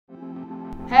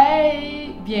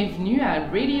Hey! Bienvenue à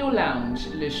Radio Lounge,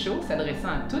 le show s'adressant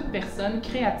à toute personne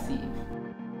créative.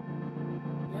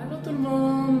 Allô tout le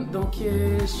monde! Donc,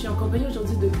 je suis en compagnie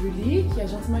aujourd'hui de Bully qui a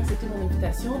gentiment accepté mon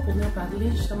invitation pour venir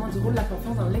parler justement du rôle de la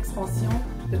confiance dans l'expansion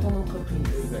de ton entreprise.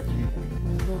 Exactement.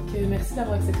 Donc, merci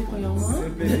d'avoir accepté premièrement.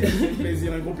 C'est un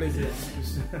plaisir, un gros plaisir.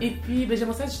 Et puis,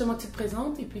 j'aimerais ça justement que tu te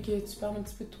présentes et puis que tu parles un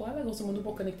petit peu de toi, là, grosso modo,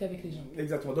 pour connecter avec les gens.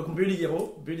 Exactement. Donc, Bully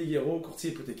Guéraud,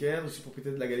 courtier hypothécaire. Je suis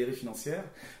propriétaire de la Galerie Financière.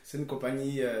 C'est une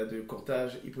compagnie de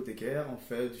courtage hypothécaire. On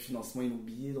fait du financement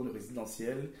immobilier dans le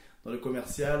résidentiel, dans le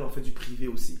commercial, on fait du privé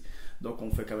aussi. Donc,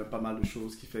 on fait quand même pas mal de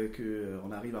choses qui fait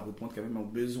qu'on arrive à répondre quand même aux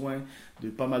besoins de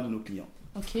pas mal de nos clients.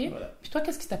 OK. Voilà. Puis toi,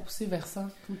 qu'est-ce qui t'a poussé vers ça?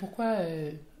 Pourquoi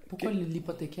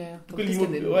l'hypothécaire? C'est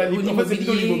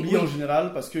plutôt l'immobilier en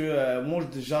général parce que moi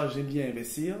déjà j'aime bien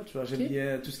investir, tu vois, j'aime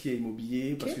bien tout ce qui est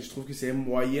immobilier parce que je trouve que c'est un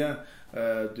moyen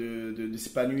de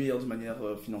s'épanouir de manière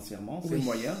financièrement. C'est un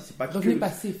moyen, c'est pas revenu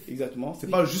passif. Exactement, c'est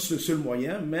pas juste le seul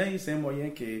moyen, mais c'est un moyen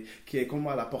qui est comme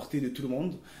à la portée de tout le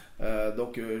monde.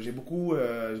 Donc je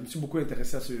me suis beaucoup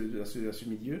intéressé à ce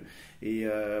milieu et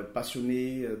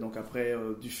passionné donc après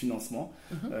du financement.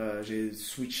 J'ai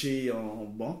switché en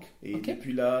banque et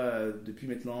depuis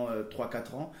maintenant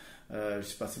 3-4 ans, je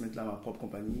suis passé maintenant à ma propre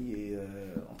compagnie et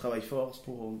on travaille fort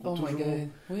pour toujours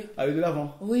aller de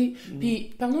l'avant. Oui,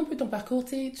 puis parlons un peu de ton parcours.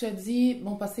 Tu as dit,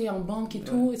 passer en banque et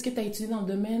tout. Est-ce que tu as étudié dans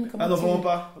le domaine? Non, vraiment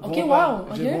pas. Ok, wow.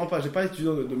 J'ai pas étudié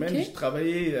dans le domaine. J'ai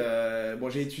travaillé,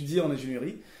 j'ai étudié en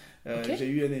ingénierie. J'ai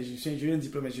eu un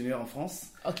diplôme ingénieur en France.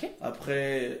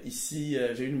 Après, ici,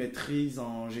 j'ai eu une maîtrise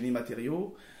en génie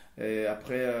matériaux. Et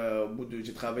après,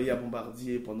 j'ai travaillé à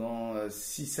Bombardier pendant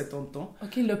 6-7 ans de temps.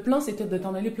 Ok, le plan c'était de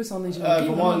t'en aller plus en ingénierie.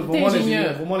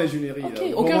 Vraiment l'ingénierie. Ok,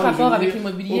 aucun rapport avec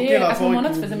l'immobilier. À ce moment-là,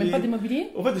 tu faisais même pas d'immobilier?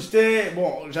 En fait,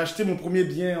 j'ai acheté mon premier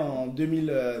bien en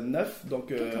 2009.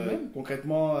 Donc,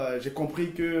 concrètement, j'ai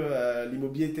compris que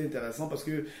l'immobilier était intéressant parce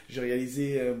que j'ai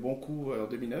réalisé un bon coup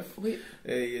en 2009. Oui.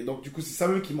 Et donc, du coup, c'est ça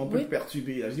même qui m'a un peu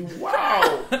perturbé. J'ai dit,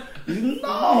 waouh!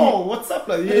 Non! What's up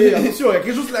là? Attention, il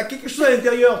y a quelque chose à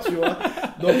l'intérieur. Tu vois.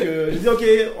 Donc j'ai dit ok,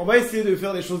 on va essayer de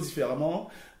faire des choses différemment.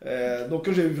 Donc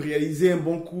quand j'ai réalisé un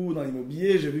bon coup dans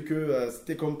l'immobilier, j'ai vu que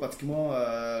c'était comme pratiquement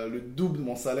le double de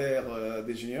mon salaire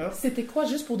d'ingénieur. C'était quoi,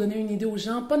 juste pour donner une idée aux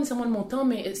gens, pas nécessairement le montant,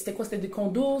 mais c'était quoi? C'était des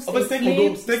condos? En fait,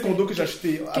 c'était un condo que j'ai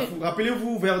acheté.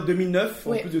 Rappelez-vous, vers 2009,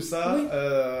 en plus de ça,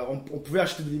 on pouvait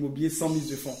acheter de l'immobilier sans mise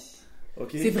de fonds.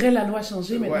 Okay. C'est vrai, la loi a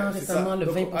changé maintenant récemment, le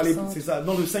 20%. C'est ça,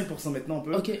 non, le 5% maintenant on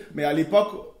peut. Mais à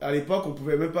l'époque, on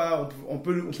pouvait même pas, on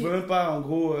pouvait même pas, en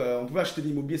gros, on pouvait acheter de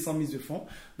l'immobilier sans mise de fonds.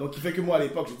 Donc, il fait que moi, à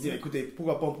l'époque, je disais, écoutez,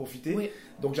 pourquoi pas en profiter?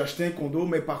 Donc, j'ai acheté un condo.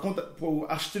 Mais par contre, pour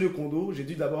acheter le condo, j'ai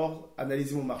dû d'abord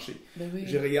analyser mon marché.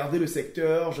 J'ai regardé le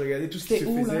secteur, j'ai regardé tout ce qui se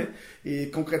faisait. Là? Et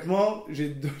concrètement,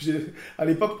 à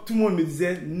l'époque, tout le monde me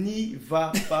disait, n'y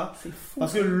va pas. C'est fou.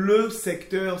 Parce que le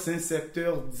secteur, c'est un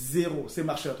secteur zéro. C'est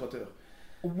marché à trotteur.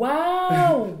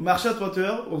 Waouh! Marché à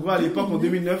trotteur, on voit à l'époque en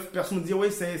 2009, personne ne dit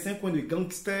ouais, c'est un coin de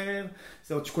gangsters,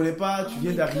 tu connais pas, tu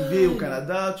viens d'arriver au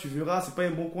Canada, tu verras, c'est pas un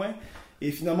bon coin.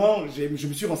 Et finalement, je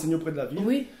me suis renseigné auprès de la ville.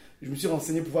 Oui. Je me suis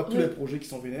renseigné pour voir tous les projets qui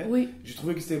sont venus. Oui. J'ai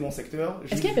trouvé que c'était mon secteur.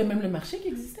 Est-ce qu'il y avait même le marché qui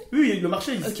existait? Oui, le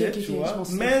marché existait, tu vois.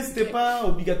 Mais c'était pas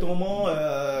obligatoirement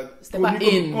c'était pas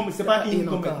in. C'est pas in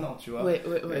comme maintenant, tu vois.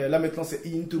 Là maintenant c'est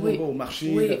in, tout le monde va au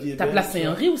marché. T'as Place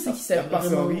Saint-Henri aussi qui sert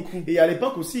vraiment beaucoup. Et à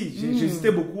l'époque aussi,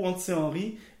 j'hésitais beaucoup entre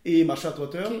Saint-Henri et marché à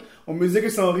trotteur. On me disait que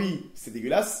Saint-Henri c'est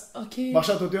dégueulasse.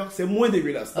 Marché à trotteur c'est moins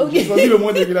dégueulasse. Donc j'ai choisi le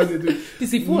moins dégueulasse des deux.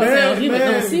 C'est fou, Saint-Henri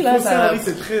maintenant aussi là. Saint-Henri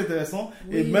c'est très intéressant.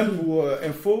 Et même pour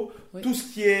info, tout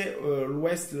ce qui est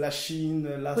l'Ouest, la Chine,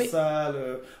 la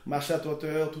Salle, marché à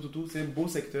trotteur, tout, c'est un beau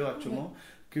secteur actuellement.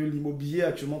 Que l'immobilier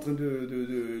actuellement en train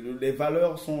les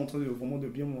valeurs sont en train de vraiment de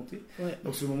bien monter.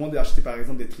 Donc c'est le moment d'acheter par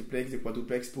exemple des triplex, des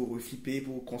quadruplex pour flipper,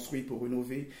 pour construire, pour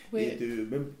rénover et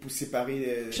même pour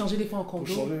séparer. Changer les fonds en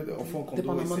condo.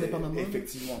 Dépendamment.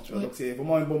 Effectivement, tu vois. Donc c'est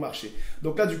vraiment un bon marché.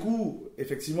 Donc là du coup,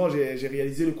 effectivement, j'ai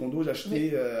réalisé le condo, j'ai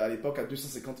acheté à l'époque à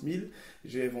 250 000.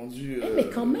 J'ai vendu. Mais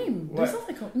quand même,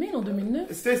 250 000 en 2009.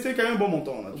 C'était quand même un bon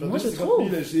montant là. Tu vois, moi je trouve.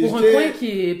 Pour un coin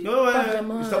qui est pas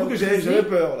vraiment. Je t'avoue que j'avais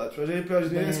peur là. Tu vois, j'avais peur.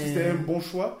 Est-ce que c'était un bon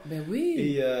choix? Ben oui.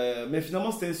 Et mais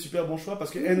finalement c'était un super bon choix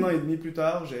parce qu'un an et demi plus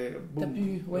tard j'ai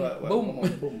boum.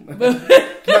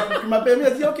 Qui m'a permis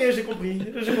de dire ok, j'ai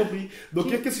compris. Donc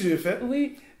qu'est-ce que j'ai fait?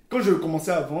 Oui. Quand je commençais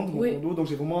à vendre mon condo, donc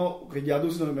j'ai vraiment regardé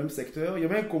aussi dans le même secteur. Il y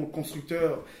avait un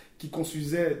constructeur qui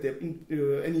construisait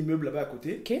un immeuble là-bas à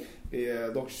côté. Okay. Et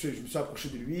donc, je me suis approché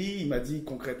de lui. Il m'a dit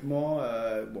concrètement,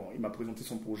 il m'a présenté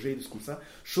son projet, tout comme ça.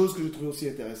 Chose que je trouvais aussi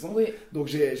intéressante. Oui. Donc,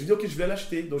 j'ai dit, ok, je vais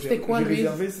l'acheter. Donc, c'était quoi, lui?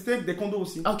 Réservé. C'était des condos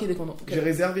aussi. Ah, ok, des condos. Okay. J'ai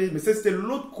réservé. Mais ça, c'était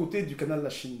l'autre côté du canal de la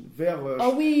Chine, vers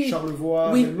Charlevoix,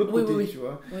 oui. l'autre côté, tu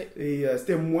vois. Oui. Et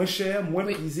c'était moins cher, moins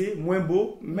prisé, moins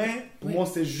beau. Mais pour moi,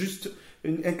 c'était juste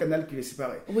un canal qui les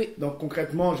séparait. Oui. Donc,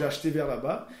 concrètement, j'ai acheté vers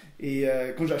là-bas. Et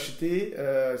quand j'ai acheté,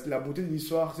 la beauté de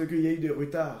l'histoire, c'est qu'il y a eu des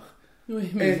retards. Oui,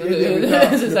 mais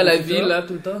c'est ça la ville, là,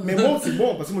 tout le temps. Mais bon, c'est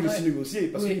bon, parce que moi, j'ai su négocier.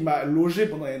 Parce qu'il m'a logé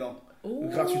pendant 1 an.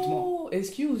 Gratuitement.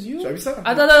 Excuse you. Tu as vu ça?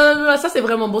 Attends, non, ça c'est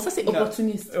vraiment bon. Ça c'est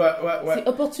opportuniste. Ouais. C'est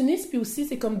opportuniste, puis aussi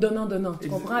c'est comme donnant. Tu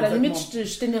comprends? À la limite,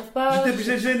 je t'énerve pas.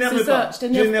 Je t'énerve pas. Je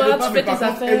t'énerve pas, tu fais tes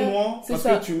affaires. Aide-moi, parce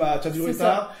que tu as du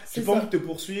retard. J'ai pas envie de te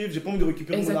poursuivre, j'ai pas envie de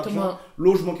récupérer mon argent.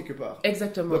 Loge-moi quelque part.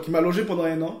 Exactement. Donc il m'a logé pendant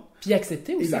 1 an. Puis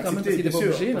accepté aussi, quand même, parce qu'il était pas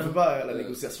obligé. On ne fait pas la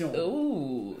négociation.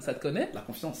 Oh, ça te connaît? La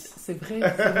confiance. C'est vrai.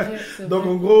 Donc,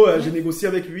 en gros, j'ai négocié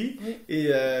avec lui. Et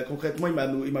concrètement, il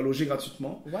m'a logé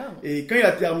gratuitement. Wow. Et quand il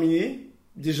a terminé,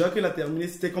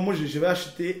 c'était comme moi, j'avais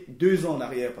acheté 2 ans en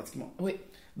arrière, pratiquement. Oui.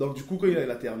 Donc, du coup, quand il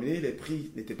a terminé, les prix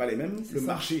n'étaient pas les mêmes.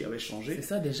 Marché avait changé. C'est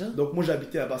ça, déjà. Donc, moi,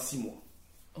 j'habitais là-bas 6 mois.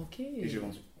 Ok. Et j'ai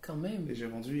vendu. Quand même. Et j'ai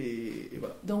vendu et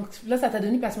voilà. Donc là, ça t'a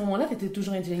donné, puis à ce moment-là, tu étais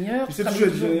toujours ingénieur. J'étais toujours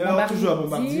ingénieur, toujours à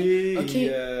Bombardier. Ok.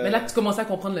 Mais là, tu commençais à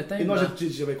comprendre le thème. Et non,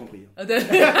 j'avais compris. J'avais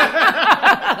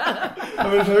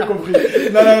compris.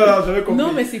 Non, j'avais compris.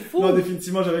 Non, mais c'est fou. Non,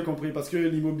 définitivement, j'avais compris. Parce que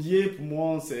l'immobilier, pour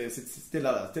moi, c'était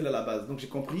là la base. Donc j'ai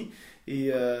compris.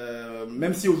 Et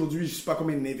même si aujourd'hui, je ne suis pas comme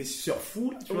un investisseur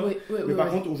fou, là, tu vois. Mais par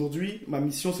contre, aujourd'hui, ma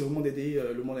mission, c'est vraiment d'aider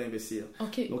le monde à investir.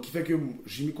 Okay. Donc, il fait que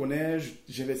je m'y connais,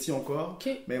 j'investis encore.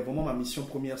 Okay. Mais vraiment, ma mission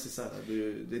première, c'est ça,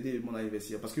 d'aider le monde à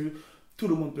investir. Parce que tout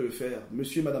le monde peut le faire.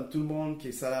 Monsieur et madame, tout le monde qui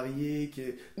est salarié, qui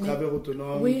est travailleur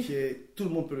autonome, tout le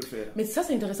monde peut le faire. Mais ça,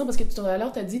 c'est intéressant parce que tout à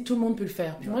l'heure, tu as dit tout le monde peut le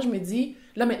faire. Puis moi, je me dis,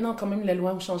 là maintenant, quand même, les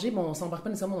lois ont changé. Bon, on ne s'embarque pas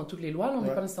nécessairement dans toutes les lois, là, on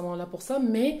n'est pas nécessairement là pour ça,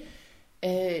 mais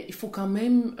il faut quand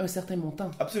même un certain montant.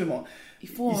 Absolument. Il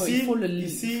faut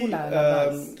la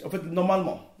base. En fait,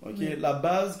 normalement, la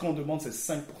base qu'on demande,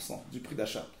 c'est 5% du prix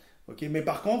d'achat. Mais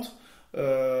par contre,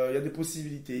 il y a des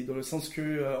possibilités, dans le sens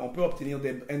qu'on peut obtenir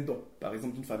un don, par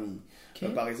exemple, d'une famille.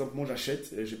 Par exemple, moi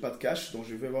j'achète, j'ai pas de cash, donc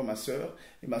je vais voir ma soeur,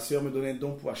 et ma soeur me donne un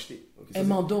don pour acheter. Elle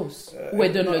m'endosse ou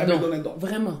elle donne le don? Elle me donne un don.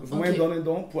 Vraiment? Elle me donne un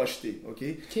don pour acheter.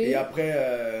 Et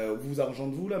après, vous argent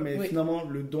de vous, là, mais finalement,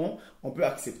 le don, on peut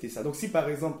accepter ça. Donc si par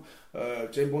exemple,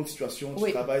 tu as une bonne situation,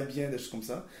 tu travailles bien, des choses comme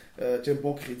ça, tu as un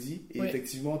bon crédit, et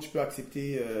effectivement, tu peux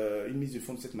accepter une mise de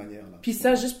fonds de cette manière-là. Puis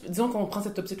ça, juste, disons qu'on prend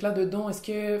cette optique-là de don, est-ce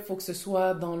qu'il faut que ce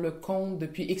soit dans le compte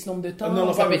depuis X nombre de temps?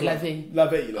 Non, ça peut être la veille? La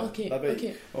veille, là. La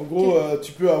veille. En gros,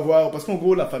 tu peux avoir, parce qu'en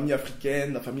gros, la famille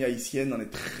africaine, la famille haïtienne, on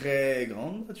est très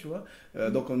grande, là, tu vois.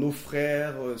 Donc, nos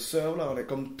frères, sœurs, là, on est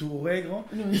comme très grands.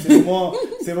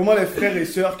 C'est vraiment les frères et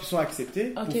sœurs qui sont acceptés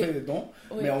pour faire des dons.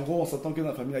 Mais en gros, on s'entend que dans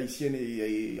la famille haïtienne,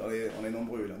 on est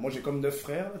nombreux, là. Moi, j'ai comme 9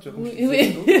 frères, là, tu vois, comme je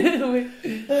disais.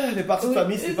 Les parties de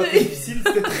famille, c'était pas très difficile,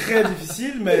 c'était très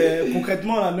difficile, mais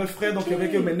concrètement, on a 9 frères, donc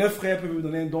avec mes 9 frères peuvent me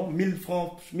donner un don, 1000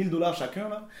 francs, $1000 chacun,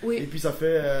 là. Et puis, ça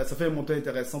fait un montant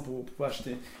intéressant pour pouvoir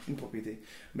acheter une propriété.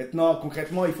 Maintenant,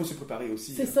 concrètement, il faut se préparer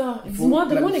aussi. C'est ça.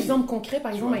 Donne-moi un exemple concret,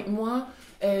 par exemple, avec moi,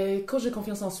 quand j'ai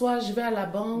confiance en soi, je vais à la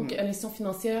banque, à l'institution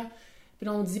financière, puis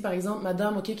là, on me dit, par exemple,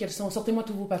 madame, ok, quels sont, sortez-moi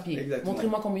tous vos papiers. Exactement.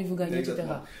 Montrez-moi combien vous gagnez, etc.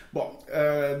 Bon,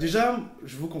 déjà,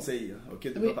 je vous conseille,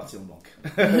 de ne pas partir en banque.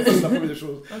 Ça, c'est la première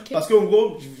chose. Parce qu'en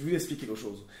gros, je vais vous expliquer quelque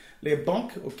chose. Les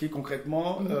banques,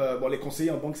 concrètement, les conseillers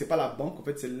en banque, c'est pas la banque, en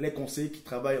fait, c'est les conseillers qui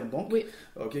travaillent en banque,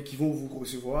 qui vont vous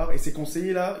recevoir. Et ces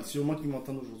conseillers-là, sûrement qui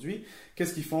m'entendent aujourd'hui,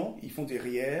 qu'est-ce qu'ils font? Ils font des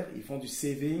REER, ils font du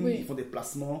saving, ils font des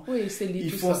placements,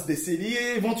 ils font des CELI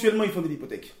et éventuellement ils font de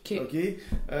l'hypothèque.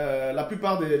 La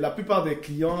plupart des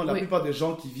clients, la plupart des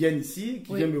gens qui viennent ici,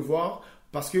 qui viennent me voir,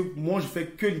 parce que moi, je fais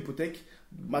que l'hypothèque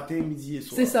matin, midi et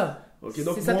soir. C'est ça. Donc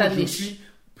moi, je suis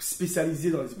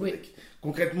spécialisé dans les hypothèques.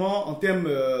 Concrètement, en termes,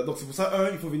 donc c'est pour ça,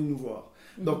 il faut venir nous voir.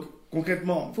 Donc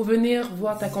concrètement, il faut venir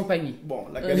voir ta compagnie. Bon,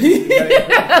 la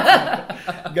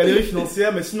galerie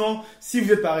financière, mais sinon, si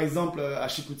vous êtes par exemple à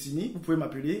Chicoutimi, vous pouvez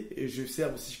m'appeler et je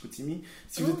sers aussi Chicoutimi.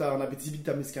 Si vous êtes en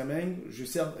Abitibi-Témiscamingue, je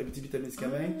sers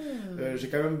Abitibi-Témiscamingue. J'ai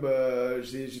quand même,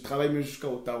 j'ai travaillé même jusqu'à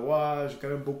Ottawa, j'ai quand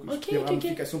même beaucoup de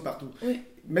ramifications partout.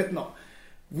 Maintenant,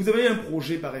 vous avez un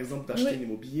projet, par exemple, d'acheter un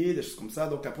immobilier, des choses comme ça.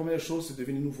 Donc, la première chose, c'est de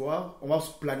venir nous voir. On va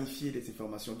se planifier les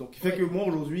informations. Donc, il fait que moi,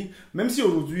 aujourd'hui, même si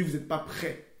aujourd'hui, vous n'êtes pas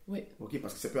prêt,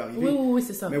 parce que ça peut arriver. Oui,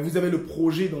 c'est ça. Mais vous avez le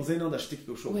projet dans 1 an d'acheter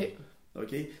quelque chose.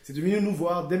 Okay? C'est de venir nous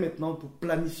voir dès maintenant pour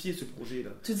planifier ce projet-là.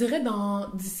 Tu dirais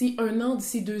d'ici 1 an,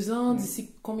 d'ici 2 ans,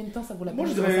 d'ici combien de temps ça vaut la peine? Moi,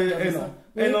 je dirais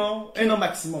 1 an. Un an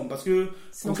maximum. Parce que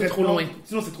sinon, c'est trop loin.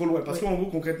 Sinon, c'est trop loin. Parce qu'en gros,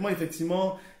 concrètement,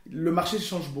 effectivement, le marché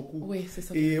change beaucoup. Oui, c'est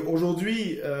ça. Et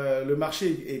aujourd'hui, le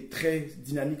marché est très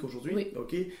dynamique aujourd'hui. Oui.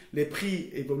 Okay? Les prix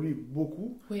évoluent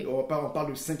beaucoup. Oui. On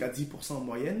parle de 5 à 10% en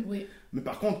moyenne. Oui. Mais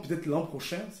par contre, peut-être l'an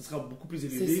prochain, ce sera beaucoup plus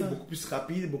élevé, beaucoup plus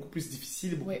rapide, beaucoup plus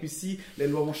difficile, beaucoup plus si les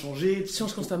lois vont changer. Ça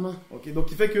change constamment. Okay?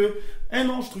 Donc, il fait que 1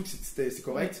 an, je trouve que c'est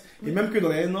correct. Oui. Et même que dans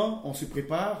les 1 an, on se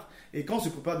prépare. Et quand on se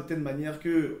prépare de telle manière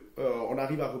que on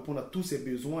arrive à répondre à tous ces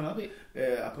besoins-là,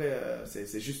 après,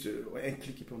 c'est juste un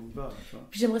clic et puis on y va.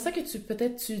 Puis j'aimerais ça que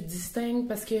tu distingues,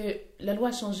 parce que la loi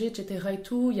a changé, etc. et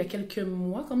tout, il y a quelques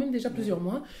mois, quand même déjà plusieurs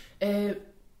mois. Moi,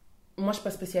 je ne suis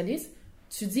pas spécialiste.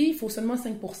 Tu dis il faut seulement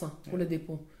 5% pour le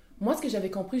dépôt. Moi, ce que j'avais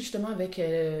compris justement avec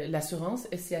l'assurance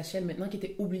SCHL maintenant, qui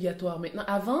était obligatoire maintenant,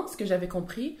 avant, ce que j'avais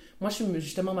compris, moi je suis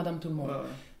justement Madame Tout-le-Monde.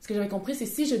 Ce que j'avais compris, c'est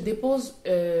si je dépose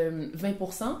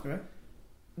 20%,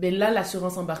 ben là,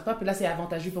 l'assurance n'embarque pas, puis là, c'est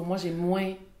avantageux pour moi, j'ai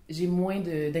moins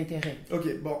d'intérêt.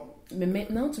 Ok, bon. Mais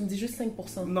maintenant, tu me dis juste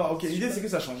 5%. Non, ok, l'idée c'est que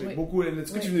ça a changé beaucoup.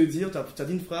 Ce que tu veux dire, tu as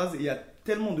dit une phrase, et il y a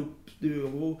tellement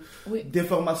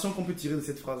d'informations qu'on peut tirer de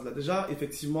cette phrase-là. Déjà,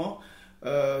 effectivement,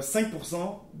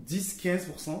 5%, 10,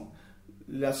 15%,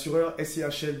 l'assureur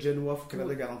SCHL, Genworth,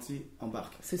 Canada Guarantee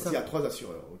embarque. C'est ça. Parce qu'il y a 3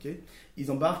 assureurs, ok? Ils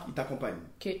embarquent, ils t'accompagnent.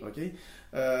 Ok.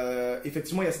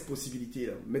 Effectivement, il y a cette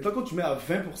possibilité-là. Maintenant, quand tu mets à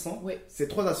 20%, ces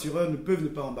 3 assureurs ne peuvent ne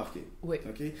pas embarquer.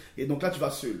 Okay? Et donc là, tu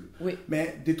vas seul.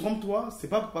 Mais détrompe-toi, c'est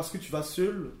pas parce que tu vas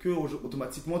seul que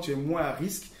automatiquement tu es moins à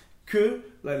risque que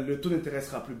le taux d'intérêt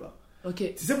sera plus bas.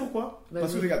 Okay. Tu sais pourquoi?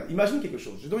 Parce que regarde, imagine quelque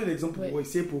chose. Je donne un exemple pour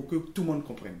essayer pour que tout le monde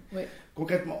comprenne.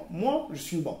 Concrètement, moi, je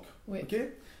suis une banque.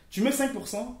 Okay? Tu mets 5%,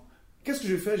 qu'est-ce que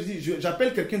je fais?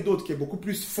 J'appelle quelqu'un d'autre qui est beaucoup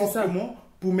plus fort que moi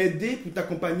pour m'aider, pour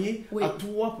t'accompagner à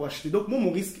toi pour acheter. Donc, moi,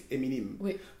 mon risque est minime.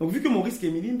 Donc, vu que mon risque est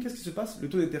minime, qu'est-ce qui se passe? Le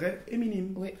taux d'intérêt est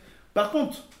minime. Par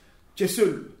contre, tu es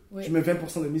seul. Tu mets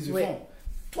 20% de mise de fonds.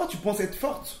 Toi, tu penses être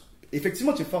forte.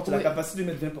 Effectivement, tu es forte. Tu as la capacité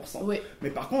de mettre 20%. Mais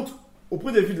par contre, au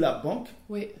point de vue de la banque,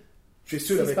 tu es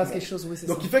seul avec moi. Quelque chose,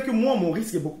 donc, il fait que moi, mon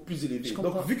risque est beaucoup plus élevé.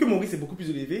 Donc, vu que mon risque est beaucoup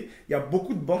plus élevé, il y a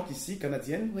beaucoup de banques ici,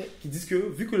 canadiennes, qui disent que,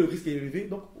 vu que le risque est élevé,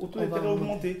 donc, le taux d'intérêt va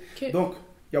augmenter. Donc,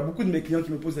 il y a beaucoup de mes clients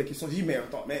qui me posent la question. Ils disent, mais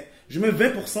attends, mais je mets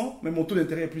 20%, mais mon taux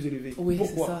d'intérêt est plus élevé.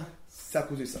 Pourquoi? C'est à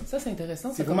cause de ça. Ça, c'est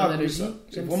intéressant. C'est vraiment analogie.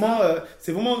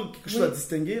 C'est vraiment quelque chose à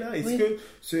distinguer là. Et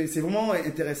c'est vraiment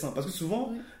intéressant. Parce que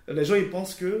souvent, les gens ils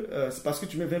pensent que c'est parce que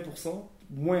tu mets 20%,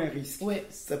 moins un risque.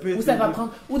 Ça peut être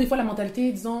ou des fois la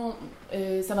mentalité, disons,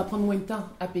 ça va prendre moins de temps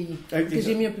à payer. Parce que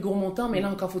j'ai mis un plus gros montant, mais là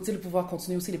encore faut-il pouvoir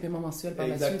continuer aussi les paiements mensuels par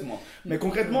la suite. Exactement. Mais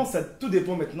concrètement, ça tout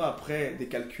dépend maintenant après des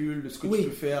calculs, de ce que tu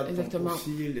peux faire, de ton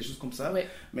profil, des choses comme ça.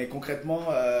 Mais concrètement,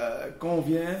 quand on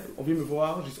vient me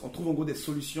voir, on trouve en gros des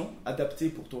solutions adaptées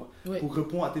pour toi, pour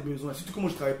répondre à tes besoins. Surtout que moi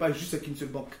je ne travaille pas juste avec une seule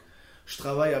banque. Je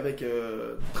travaille avec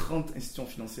 30 institutions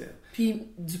financières. Puis,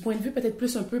 du point de vue peut-être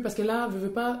plus un peu, parce que là, veux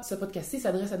pas, ce podcast-ci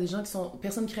s'adresse à des gens qui sont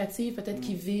personnes créatives, peut-être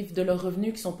qui vivent de leurs revenus,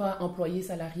 qui ne sont pas employés,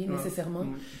 salariés nécessairement.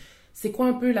 C'est quoi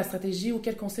un peu la stratégie ou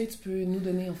quel conseil tu peux nous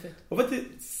donner en fait? En fait,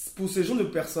 pour ces gens de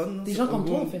personnes... Des gens comme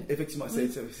toi en fait. Effectivement, c'est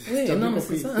ça.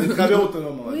 Des travailleurs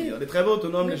autonomes, on va dire. Des travailleurs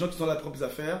autonomes, les gens qui sont leurs propres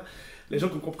affaires. Les gens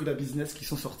qui ont compris la business, qui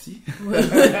sont sortis. Non,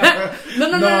 c'est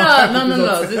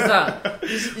ça.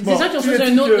 Des gens qui ont choisi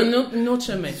un autre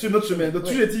chemin. C'est un autre chemin. Donc,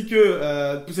 tu as dit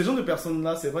que pour ces gens de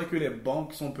personnes-là, c'est vrai que les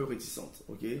banques sont un peu réticentes.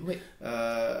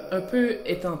 Un peu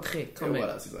étant quand même.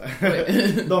 Voilà, c'est ça.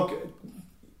 Donc,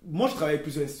 moi, je travaille avec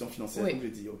plusieurs institutions financières, comme je l'ai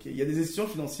dit. Il y a des institutions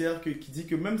financières qui disent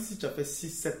que même si tu as fait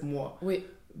 6-7 mois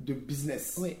de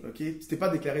business, tu n'es pas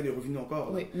déclaré de revenus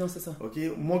encore. Non, c'est ça.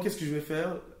 Moi, qu'est-ce que je vais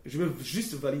faire? Je vais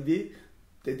juste valider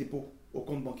tes dépôts au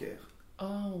compte bancaire.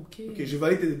 Je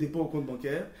valide tes dépôts au compte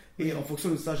bancaire et en fonction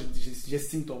de ça,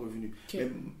 j'estime ton revenu. Mais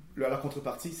la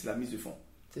contrepartie, c'est la mise de fonds.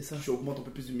 C'est ça. Tu augmentes un peu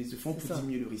plus de mise de fonds pour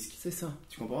diminuer le risque. C'est ça.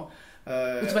 Tu comprends?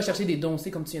 Ou tu vas chercher des dons, c'est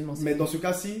comme tu viens de mentionner. Mais dans ce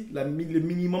cas-ci, le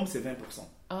minimum, c'est 20%.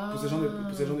 Pour ces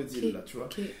gens de deals-là, tu vois.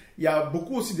 Il y a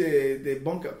beaucoup aussi des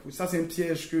banques, ça c'est un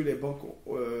piège que les banques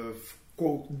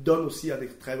donnent aussi à des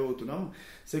travailleurs autonomes,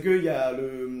 c'est qu'il y a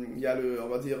le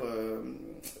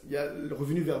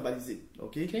revenu verbalisé.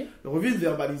 Le revenu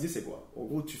verbalisé, c'est quoi? En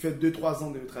gros, tu fais 2-3 ans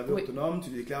de travail autonome,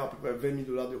 tu déclares à peu près $20,000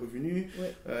 de revenus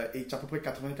et tu as à peu près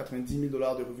 $90,000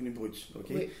 de revenus bruts.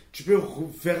 Tu peux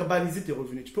verbaliser tes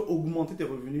revenus, tu peux augmenter tes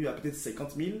revenus à peut-être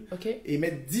 50,000 et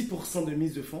mettre 10% de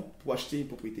mise de fonds pour acheter une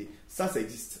propriété. Ça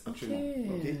existe actuellement.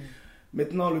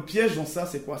 Maintenant, le piège dans ça,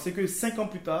 c'est quoi? C'est que 5 ans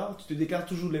plus tard, tu te déclares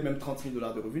toujours les mêmes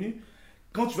 $30,000 de revenus.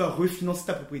 Quand tu vas refinancer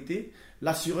ta propriété,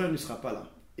 l'assureur ne sera pas là.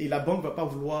 et la banque ne va pas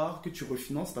vouloir que tu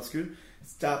refinances parce que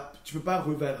tu ne peux pas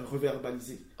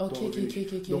reverbaliser. Ok.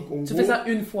 Donc, tu fais ça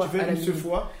une fois. Tu fais une seule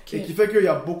fois. Et qui fait qu'il y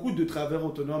a beaucoup de travailleurs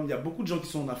autonomes, il y a beaucoup de gens qui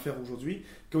sont en affaires aujourd'hui,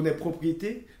 qui ont des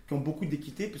propriétés, qui ont beaucoup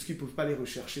d'équité, puisqu'ils ne peuvent pas aller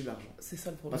rechercher de l'argent. C'est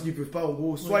ça le problème. Parce qu'ils ne peuvent pas, en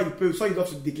gros, soit ils doivent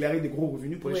se déclarer des gros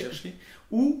revenus pour les chercher,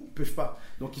 ou ils ne peuvent pas.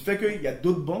 Donc, il fait qu'il y a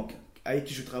d'autres banques avec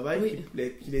qui je travaille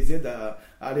qui les aident à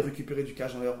aller récupérer du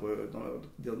cash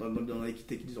dans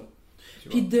l'équité qu'ils ont.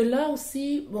 Puis de là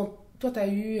aussi, bon, toi, tu as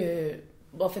eu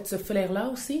en fait ce flair-là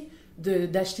aussi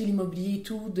d'acheter l'immobilier et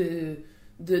tout,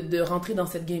 de rentrer dans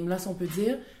cette game-là, si on peut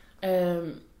dire.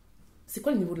 C'est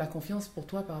quoi le niveau de la confiance pour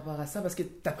toi par rapport à ça? Parce que tu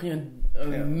as pris un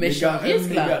méchant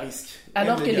risque, là. Risque.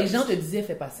 Alors que les gens te disaient,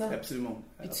 fais pas ça. Absolument.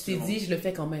 Et tu t'es dit, je le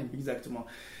fais quand même. Exactement.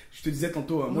 Je te disais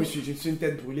tantôt, moi je suis une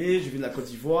tête brûlée, je viens de la Côte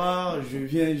d'Ivoire, je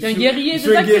suis un guerrier,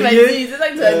 c'est ça que tu m'as dit, c'est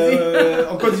ça que tu as dit.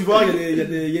 En Côte d'Ivoire,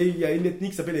 il y a une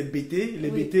ethnie qui s'appelle les BT.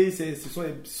 Les BT,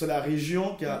 c'est la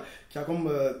région qui a comme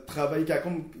travaillé, qui a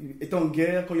comme été en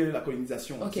guerre quand il y a eu la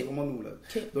colonisation. C'est vraiment nous, là.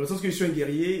 Dans le sens que je suis un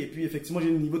guerrier, et puis effectivement j'ai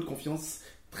un niveau de confiance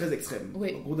très extrême.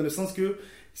 En gros, dans le sens que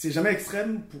c'est jamais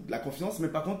extrême pour la confiance, mais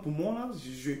par contre pour moi, là,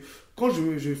 quand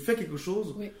je fais quelque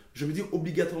chose, je me dis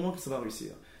obligatoirement que ça va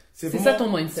réussir. C'est ça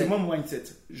ton mindset. C'est mon mindset.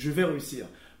 Je vais réussir.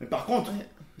 Mais par contre,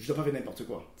 je ne dois pas faire n'importe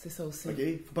quoi. C'est ça aussi. Il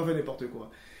ne faut pas faire n'importe quoi.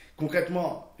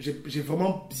 Concrètement, j'ai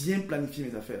vraiment bien planifié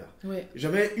mes affaires.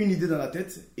 J'avais une idée dans la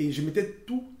tête et je mettais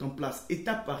tout en place,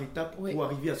 étape par étape, pour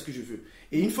arriver à ce que je veux.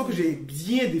 Et une fois que j'ai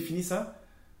bien défini ça,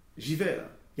 j'y vais.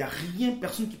 Il n'y a rien,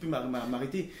 personne qui peut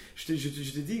m'arrêter. Je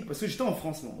te dis, parce que j'étais en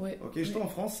France, moi. J'étais en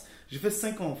France, j'ai fait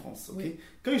 5 ans en France.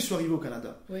 Quand je suis arrivé au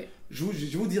Canada, je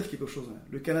vais vous dire quelque chose.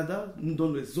 Le Canada nous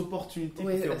donne des opportunités pour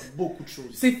faire beaucoup de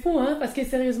choses. C'est fou, hein, parce que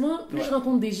sérieusement, plus je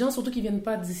rencontre des gens, surtout qui ne viennent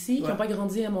pas d'ici, qui n'ont pas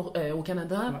grandi au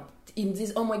Canada, ils me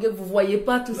disent, oh my God, vous ne voyez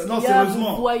pas tout ce qu'il y a, vous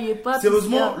ne voyez pas tout ce qu'il y a.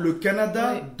 Sérieusement, le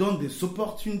Canada donne des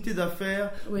opportunités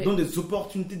d'affaires, donne des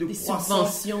opportunités de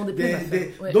croissance, subventions,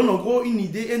 donne en gros une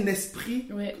idée, un esprit,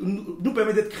 nous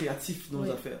permet d'être créatifs dans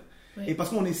nos affaires. Et parce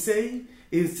qu'on essaye,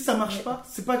 et si ça ne marche pas,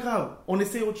 c'est pas grave, on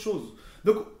essaye autre chose.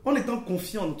 Donc, en étant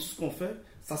confiant dans tout ce qu'on fait,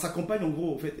 ça s'accompagne en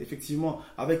gros, en fait, effectivement,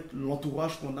 avec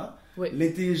l'entourage qu'on a,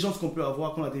 l'intelligence qu'on peut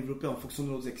avoir, qu'on a développée en fonction de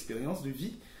nos expériences de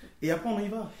vie. Et après, on y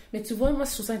va. Mais tu vois, moi,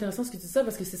 je trouve ça intéressant ce que tu dis ça,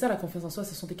 parce que c'est ça, la confiance en soi,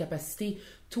 ce sont tes capacités.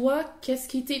 Toi, qu'est-ce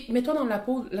qui était... Mets-toi dans la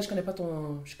peau... Là, je connais pas,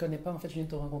 en fait, je viens de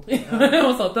te rencontrer.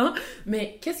 On s'entend.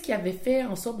 Mais qu'est-ce qui avait fait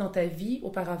en sorte dans ta vie,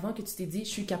 auparavant, que tu t'es dit,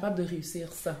 je suis capable de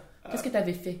réussir ça? Qu'est-ce que tu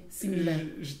avais fait, similaire?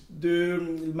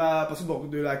 Parce que bon,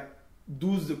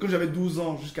 quand j'avais 12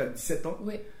 ans jusqu'à 17 ans,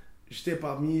 j'étais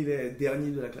parmi les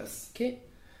derniers de la classe.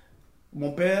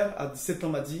 Mon père, à 17 ans,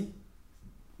 m'a dit,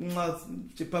 tu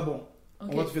n'es pas bon.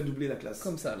 On va te faire doubler la classe.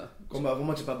 Comme ça, là.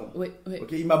 Vraiment, tu n'es pas bon.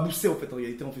 Il m'a boosté, en fait, en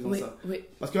réalité, en faisant ça.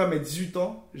 Parce qu'à mes 18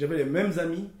 ans, j'avais les mêmes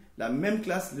amis, la même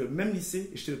classe, le même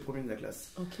lycée, et j'étais le premier de la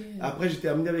classe. Après, j'étais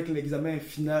amené avec l'examen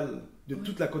final de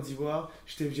toute la Côte d'Ivoire.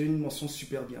 J'ai eu une mention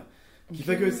super bien. Qui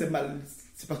fait que c'est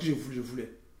parce que je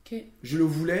voulais. Je le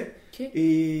voulais.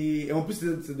 Et en plus, c'est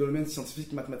dans le domaine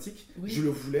scientifique, mathématique. Je le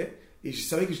voulais. Et je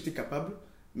savais que j'étais capable.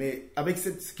 Mais avec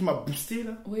ce qui m'a boosté,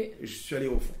 là, je suis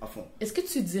allé à fond. Est-ce que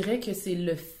tu dirais que c'est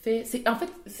le fait... En fait,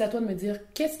 c'est à toi de me dire,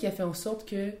 qu'est-ce qui a fait en sorte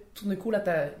que, tout d'un coup, là,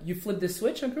 you flip the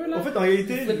switch un peu, là? En fait, en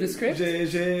réalité,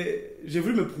 j'ai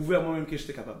voulu me prouver à moi-même que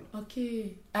j'étais capable.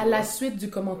 À la suite du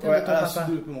commentaire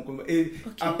de ton papa. Et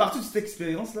à partir de cette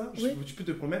expérience-là, tu peux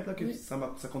te promettre là, que ça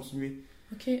a continué.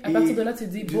 À partir de là, tu te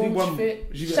dis, bon,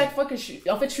 chaque fois que je suis...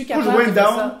 En fait, je suis capable de faire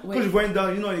ça. Quand je vois une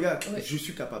down, les gars, je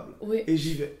suis capable. Et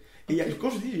j'y vais. Et quand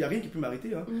je dis, il n'y a rien qui peut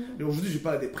m'arrêter. Mais aujourd'hui, je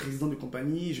parle à des présidents de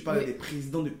compagnie, je parle à des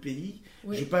présidents de pays,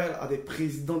 je parle à des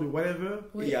présidents de whatever,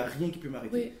 et il n'y a rien qui peut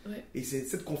m'arrêter. Et c'est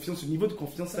cette confiance, ce niveau de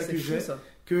confiance là que j'ai,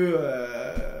 que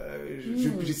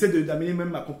j'essaie d'amener même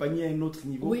ma compagnie à un autre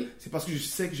niveau. C'est parce que je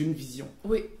sais que j'ai une vision.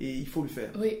 Et il faut le faire.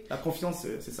 La confiance,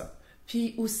 c'est ça.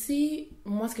 Puis aussi,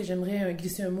 moi, ce que j'aimerais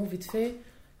glisser un mot vite fait,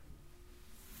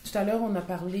 tout à l'heure, on a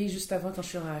parlé, juste avant, quand je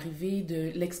suis arrivée,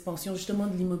 de l'expansion justement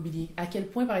de l'immobilier. À quel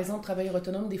point, par exemple, travailleur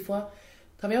autonome, des fois,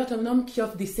 travailleur autonome qui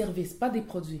offre des services, pas des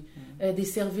produits. Des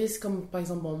services comme, par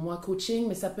exemple, moi, coaching,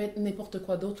 mais ça peut être n'importe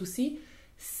quoi d'autre aussi.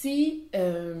 Si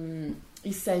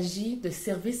il s'agit de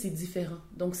services, c'est différent.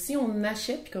 Donc, si on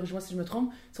achète, puis corrige-moi si je me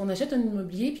trompe, si on achète un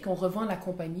immobilier puis qu'on revend la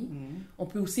compagnie, on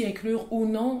peut aussi inclure ou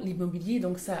non l'immobilier,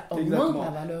 donc ça augmente la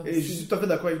valeur aussi. Et je suis tout à fait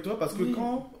d'accord avec toi, parce que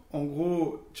quand, en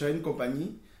gros, tu as une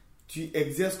compagnie, tu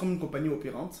exerces comme une compagnie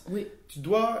opérante, tu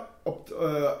dois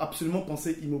absolument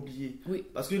penser immobilier.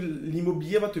 Parce que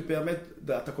l'immobilier va te permettre,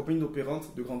 à ta compagnie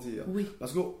opérante, de grandir.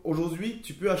 Parce qu'aujourd'hui,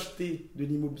 tu peux acheter de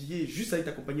l'immobilier juste avec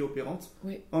ta compagnie opérante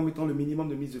en mettant le minimum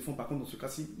de mise de fonds. Par contre, dans ce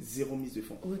cas-ci, 0 mise de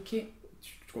fonds.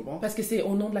 Tu comprends? Parce que c'est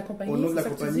au nom de la compagnie. Au nom de la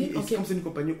compagnie. Et okay. comme c'est une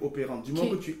compagnie opérante, du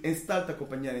moment que tu installes ta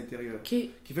compagnie à l'intérieur, qui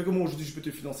fait que moi aujourd'hui je peux te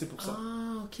financer pour ça.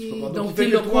 Ah, ok. Donc tes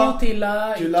locaux, t'es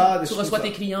là, tu reçois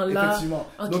tes clients là. Effectivement.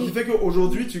 Okay. Donc il fait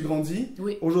qu'aujourd'hui tu grandis,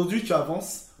 oui. Aujourd'hui tu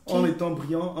avances. En étant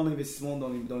brillant en investissement dans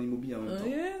l'immobilier en même temps.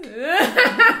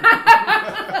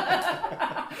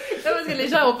 Parce que les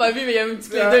gens n'ont pas vu, mais il y a un petit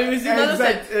clin d'œil aussi.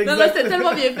 Non, c'était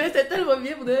tellement bien fait, c'était tellement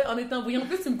bien en étant brillant. En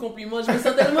plus, tu me compliments, je me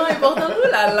sens tellement importante. Oh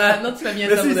là là, non, tu fais bien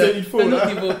ça. C'est un autre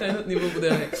niveau,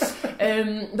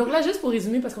 donc là, juste pour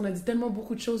résumer, parce qu'on a dit tellement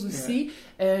beaucoup de choses aussi.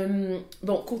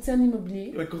 Donc, courtier en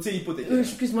immobilier. Courtier hypothécaire.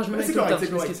 Excuse-moi, je me mets tout le temps.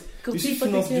 Courtier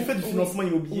hypothécaire. Du fait du financement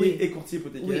immobilier et courtier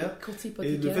hypothécaire. Courtier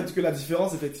hypothécaire. Et le fait que la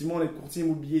différence, effectivement, les courtiers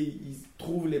immobiliers, ils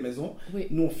trouvent les maisons.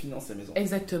 Nous, on finance les maisons.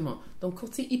 Exactement. Donc,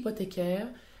 courtier hypothécaire,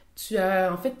 tu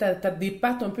as, en fait, t'as des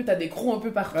pattes un peu, t'as des crocs un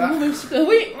peu partout. Même si,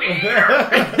 oui!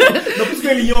 Donc, plus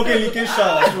qu'un lion, qu'un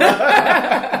chat, tu vois.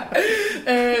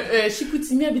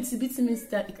 Chicoutimi, Abitibi,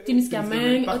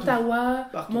 Témiscamingue, Ottawa,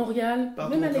 Montréal,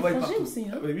 même à l'étranger aussi.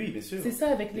 Hein? Oui, bien sûr. C'est ça,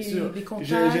 avec les contacts.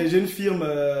 J'ai une firme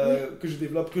que je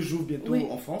développe, que j'ouvre bientôt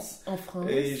en France. En France.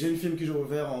 Et j'ai une firme que j'ai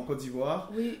ouverte en Côte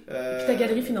d'Ivoire. Oui. Puis ta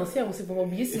galerie financière aussi, pour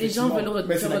oublier, si les gens veulent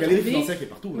retrouver. Mais c'est la galerie financière qui est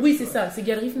partout. Oui, c'est ça. C'est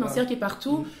galerie financière qui est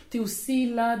partout. Tu es aussi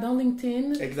là dans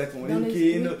LinkedIn. Exactement.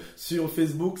 LinkedIn, sur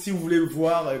Facebook. Si vous voulez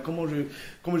voir comment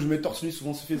je me torse nu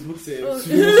souvent sur Facebook, c'est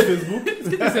suivez-moi sur Facebook. Est-ce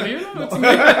que t'es sérieux là?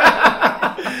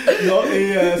 Non,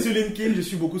 et sur LinkedIn, je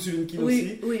suis beaucoup sur LinkedIn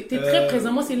aussi. Oui, t'es très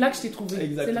présent. Moi, c'est là que je t'ai trouvé.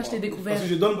 Exactement. C'est là que je t'ai découvert. Parce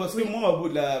que je donne, parce que moi,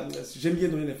 j'aime bien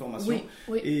donner l'information.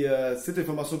 Oui. Et cette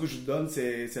information que je donne,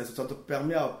 ça te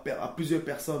permet à plusieurs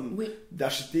personnes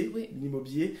d'acheter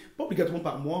l'immobilier, pas obligatoirement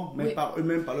par moi, mais par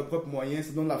eux-mêmes, par leurs propres moyens.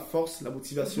 Ça donne la force, la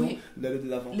motivation d'aller de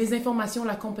l'avant. Les informations,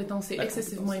 la compétence, c'est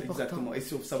excessivement important. Exactement. Et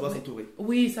savoir s'entourer.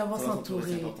 Oui, savoir s'entourer.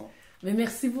 C'est important. Mais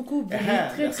merci beaucoup, Billy.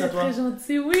 Très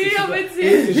gentil. Oui, on va dire.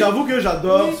 Et j'avoue que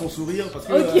j'adore son sourire parce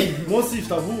que moi aussi, je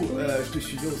t'avoue, je te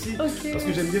suivais aussi. Parce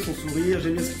que j'aime bien son sourire,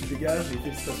 j'aime bien ce que tu dégages et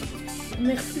félicitations pour ce que tu fais.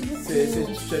 Merci beaucoup.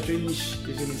 Tu as une niche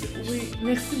et j'aime cette niche. Oui,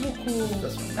 merci beaucoup.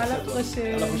 À la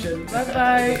prochaine. À la prochaine. Bye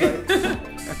bye.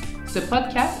 Ce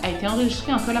podcast a été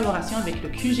enregistré en collaboration avec le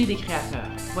QG des créateurs.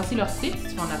 Voici leur site si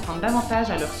tu veux en apprendre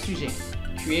davantage à leur sujet.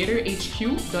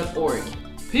 creatorhq.org.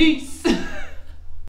 Peace!